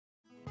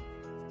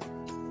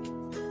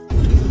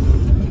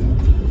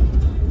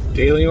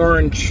Daily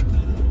Orange.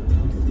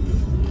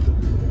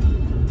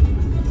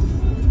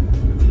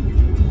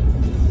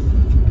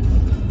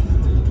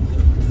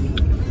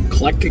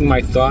 Collecting my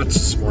thoughts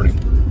this morning.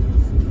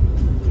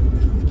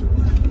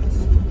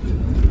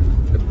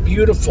 A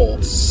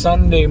beautiful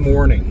Sunday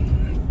morning.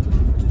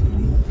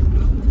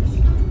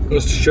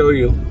 Goes to show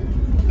you,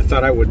 I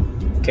thought I would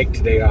take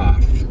today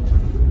off.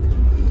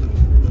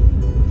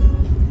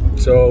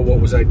 So what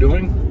was I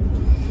doing?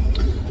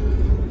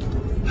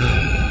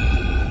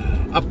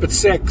 Up at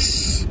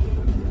 6.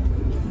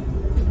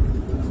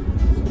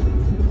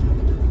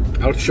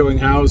 Out showing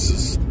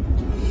houses.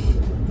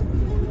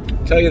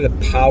 Tell you the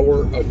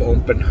power of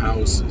open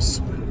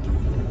houses.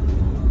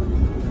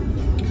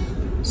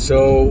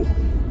 So,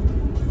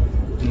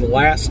 in the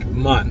last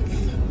month,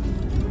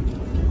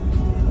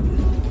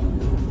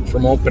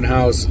 from open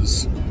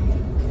houses,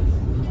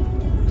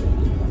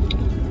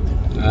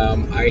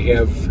 I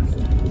have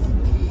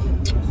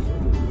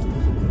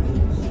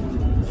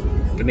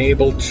been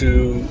able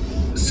to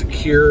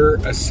secure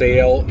a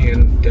sale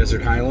in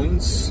Desert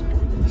Highlands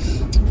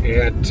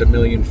at $1.4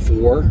 million.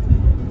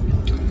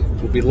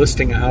 We'll be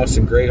listing a house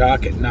in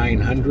Greyhawk at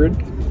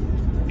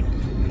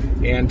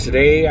 $900,000. And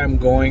today I'm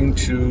going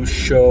to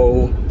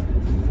show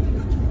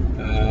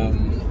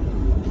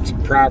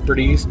some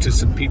properties to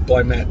some people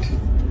I met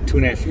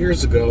 2.5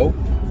 years ago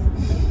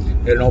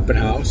at an open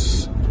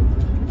house.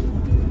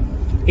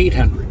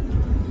 $800,000.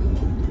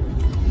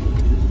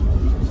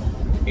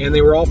 And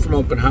they were all from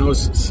open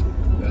houses.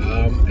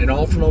 And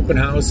all from open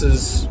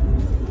houses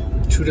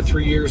 2 to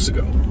 3 years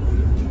ago.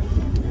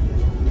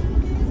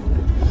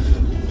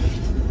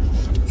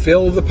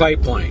 Fill the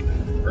pipeline,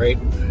 right?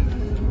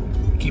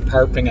 Keep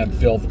harping on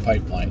fill the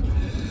pipeline.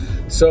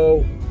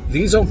 So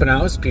these open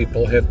house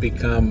people have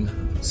become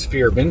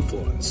sphere of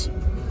influence.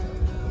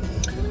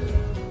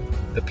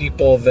 The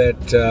people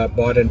that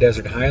bought in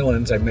Desert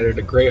Highlands, I met at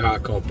a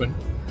Greyhawk Open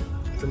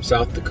from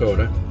South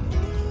Dakota.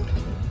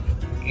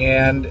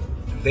 And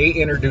they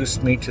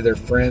introduced me to their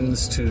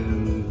friends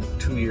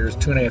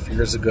 2.5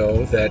 years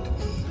ago that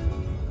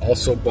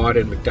also bought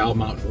in McDowell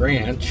Mountain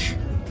Ranch.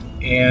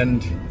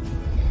 And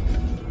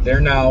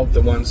they're now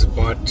the ones that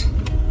bought,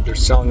 they're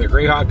selling their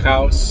Greyhawk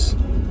house,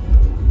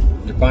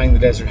 they're buying the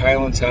Desert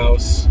Highlands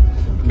house.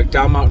 The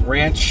McDowell Mountain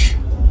Ranch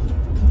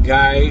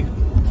guy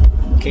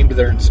came to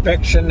their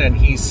inspection and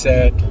he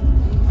said,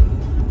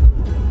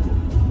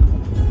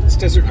 this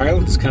Desert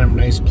Highlands is kind of a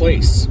nice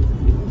place.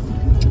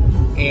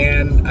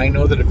 And I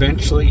know that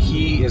eventually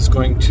he is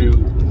going to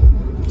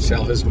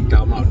sell his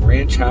McDowell Mountain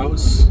Ranch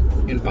house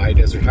and buy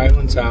Desert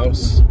Highlands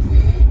house.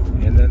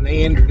 And then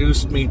they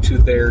introduced me to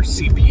their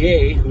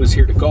CPA, who was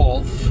here to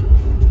golf,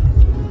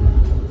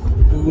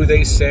 who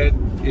they said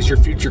is your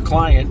future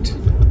client.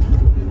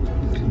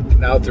 And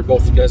now that they're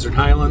both in Desert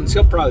Highlands,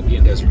 he'll probably be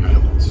in Desert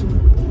Highlands.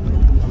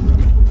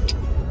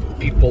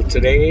 People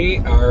today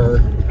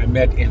I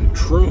met in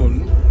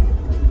Troon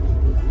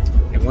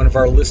at one of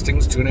our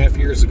listings 2.5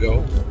 years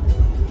ago.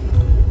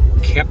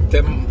 Kept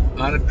them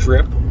on a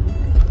trip.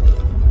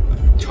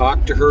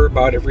 Talked to her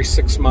about every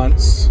 6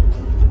 months.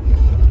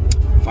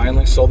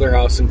 Finally sold their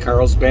house in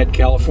Carlsbad,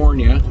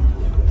 California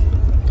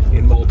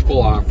in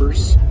multiple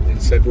offers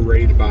and said we're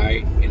ready to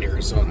buy in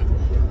Arizona.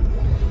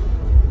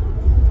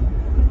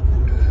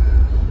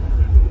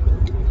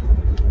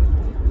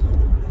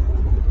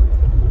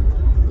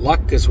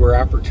 Luck is where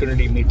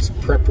opportunity meets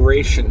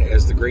preparation,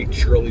 as the great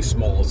Shirley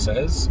Small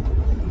says.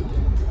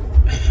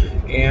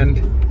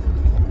 And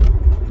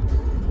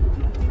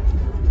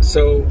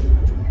so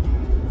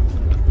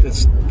the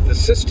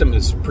system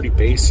is pretty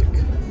basic.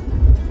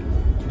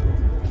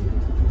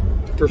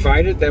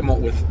 Provided them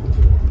with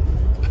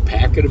a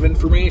packet of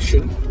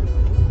information,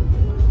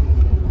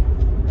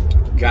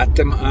 got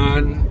them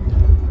on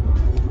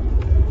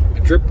a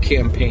drip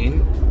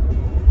campaign,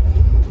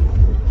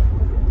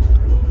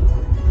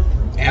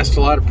 asked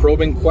a lot of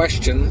probing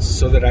questions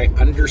so that I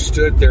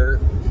understood the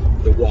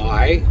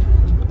why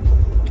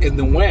and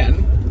the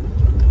when,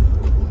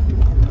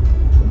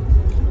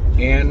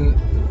 and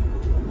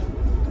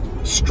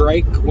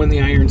strike when the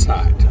iron's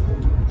hot.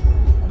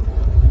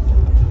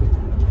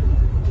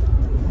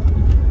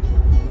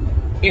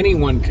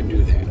 Anyone can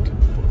do that.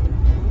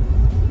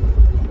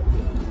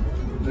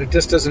 But it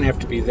just doesn't have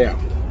to be them.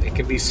 It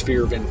can be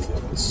sphere of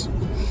influence.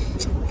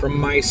 From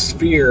my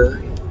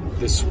sphere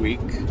this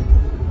week,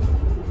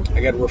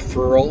 I got a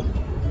referral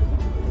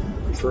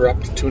for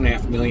up to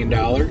 $2.5 million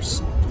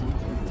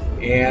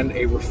and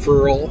a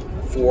referral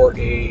for to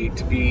be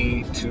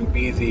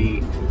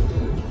the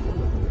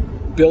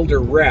builder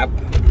rep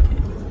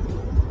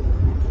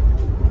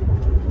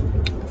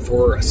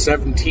for a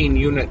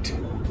 17-unit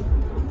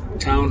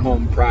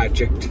townhome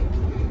project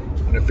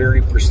in a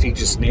very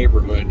prestigious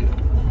neighborhood.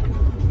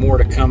 More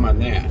to come on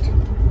that.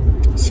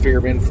 Sphere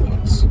of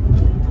influence. You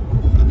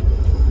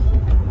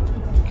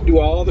can do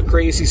all the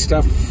crazy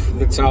stuff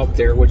that's out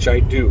there, which I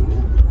do.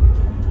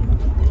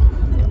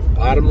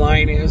 Bottom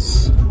line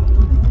is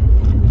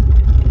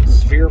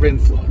sphere of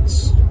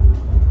influence.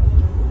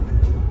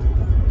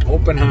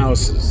 Open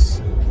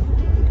houses.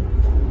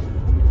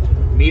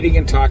 meeting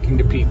and talking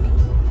to people.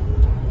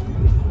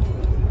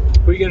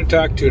 Who are you going to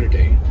talk to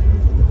today?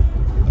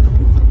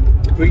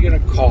 Who are you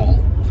going to call?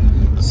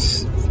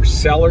 For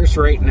sellers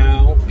right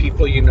now,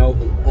 people you know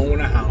who own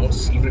a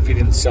house, even if you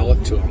didn't sell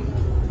it to them,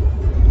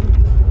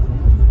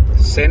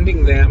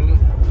 sending them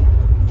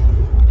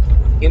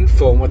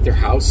info on what their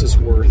house is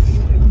worth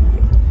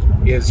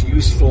is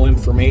useful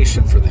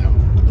information for them.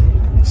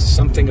 It's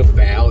something of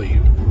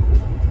value.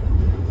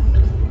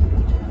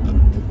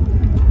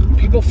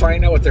 People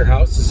find out what their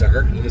houses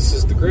are, and this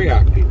is the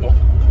Greyhawk people.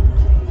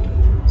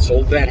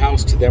 Sold that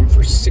house to them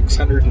for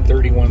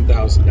 $631,000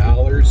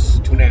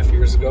 2.5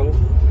 years ago.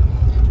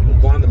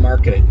 It'll go on the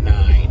market at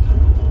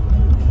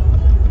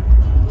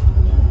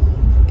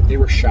 $9. They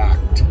were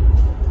shocked.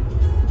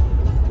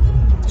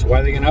 So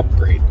why are they going to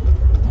upgrade?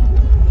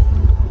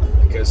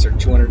 Because they're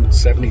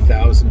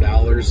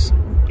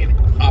 $270,000 in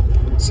up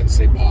since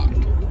they bought.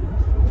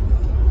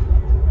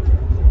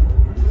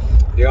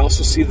 They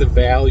also see the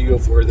value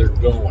of where they're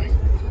going.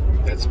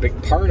 That's a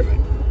big part of it.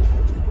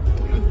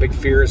 The big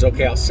fear is,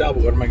 okay, I'll sell,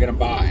 but what am I going to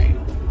buy?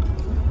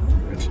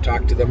 You have to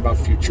talk to them about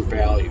future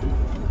value.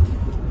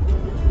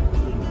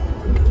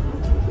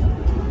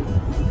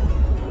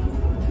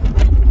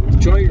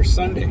 Enjoy your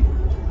Sunday.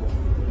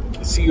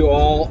 See you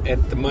all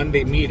at the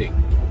Monday meeting.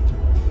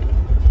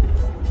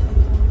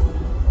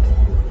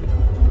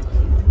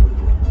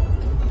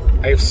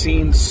 I have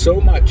seen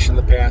so much in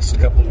the past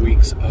couple of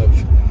weeks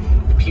of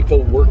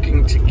people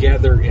working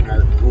together in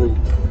our group.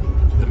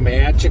 The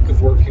magic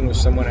of working with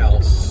someone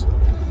else,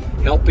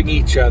 helping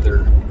each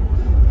other,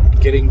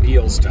 getting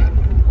deals done,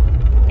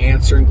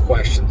 answering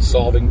questions,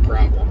 solving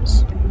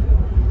problems.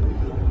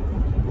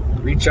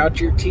 Reach out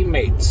to your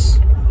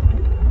teammates.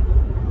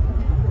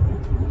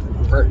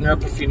 Partner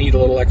up if you need a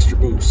little extra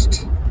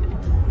boost.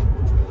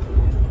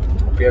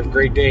 Hope you have a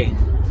great day.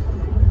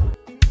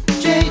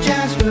 Jay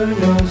Jasper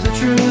knows the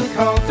truth.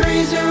 Call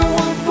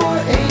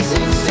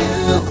 301-486